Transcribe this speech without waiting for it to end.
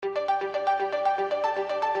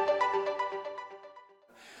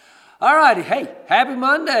All righty, hey, happy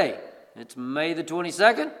Monday. It's May the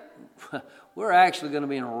 22nd. We're actually going to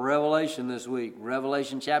be in Revelation this week.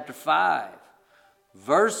 Revelation chapter 5,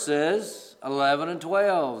 verses 11 and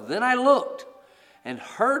 12. Then I looked and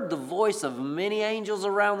heard the voice of many angels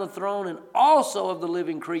around the throne and also of the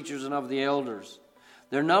living creatures and of the elders.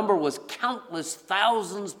 Their number was countless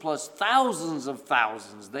thousands plus thousands of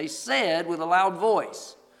thousands. They said with a loud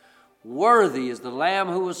voice, "Worthy is the Lamb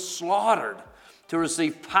who was slaughtered to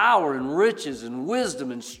receive power and riches and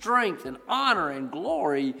wisdom and strength and honor and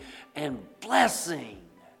glory and blessing."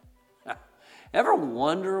 Ever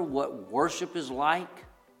wonder what worship is like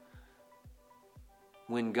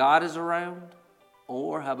when God is around?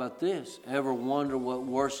 Or how about this? Ever wonder what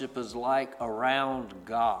worship is like around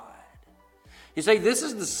God? You see, this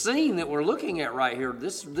is the scene that we're looking at right here.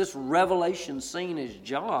 This revelation scene is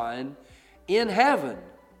John in heaven.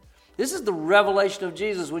 This is the revelation of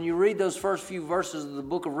Jesus. When you read those first few verses of the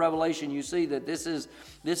book of Revelation, you see that this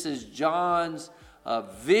is John's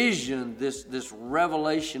vision, this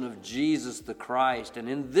revelation of Jesus the Christ. And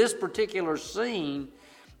in this particular scene,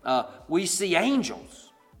 we see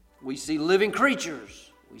angels, we see living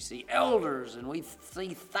creatures, we see elders, and we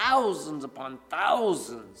see thousands upon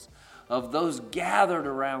thousands of those gathered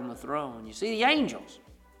around the throne. You see the angels.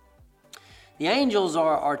 The angels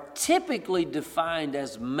are typically defined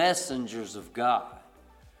as messengers of God.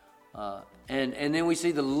 And then we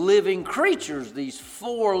see the living creatures, these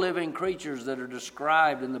four living creatures that are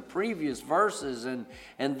described in the previous verses, and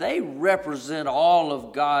they represent all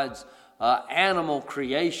of God's animal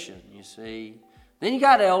creation, you see. Then you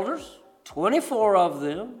got elders, 24 of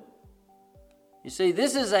them. You see,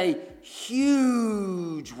 this is a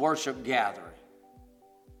huge worship gathering.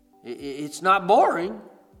 It's not boring.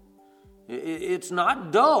 It's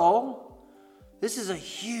not dull. This is a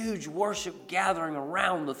huge worship gathering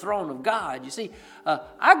around the throne of God. You see,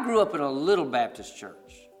 I grew up in a little Baptist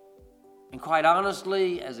church. And quite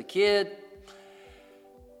honestly, as a kid,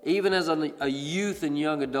 even as a youth and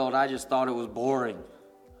young adult, I just thought it was boring.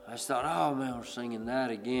 I just thought, oh man, we're singing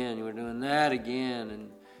that again. We're doing that again.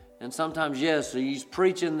 And sometimes, yes, he's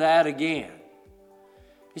preaching that again.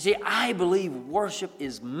 You see, I believe worship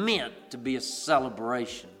is meant to be a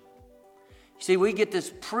celebration. You see, we get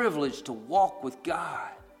this privilege to walk with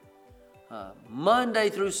God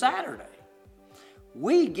Monday through Saturday.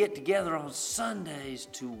 We get together on Sundays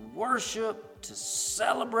to worship, to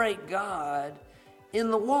celebrate God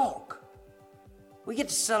in the walk. We get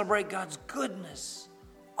to celebrate God's goodness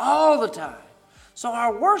all the time. So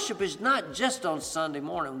our worship is not just on Sunday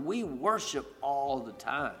morning. We worship all the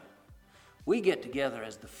time. We get together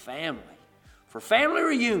as the family for family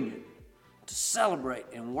reunion to celebrate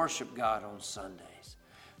and worship God on Sundays.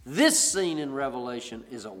 This scene in Revelation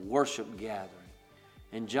is a worship gathering.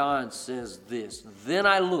 And John says this, "Then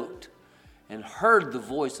I looked and heard the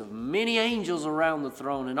voice of many angels around the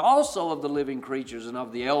throne and also of the living creatures and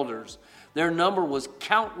of the elders. Their number was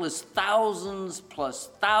countless thousands plus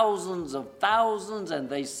thousands of thousands, and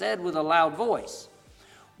they said with a loud voice,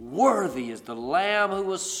 'Worthy is the Lamb who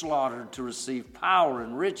was slaughtered to receive power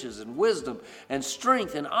and riches and wisdom and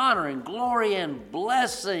strength and honor and glory and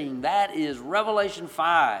blessing.'" That is Revelation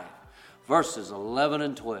 5, verses 11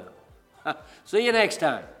 and 12. See you next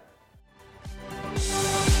time.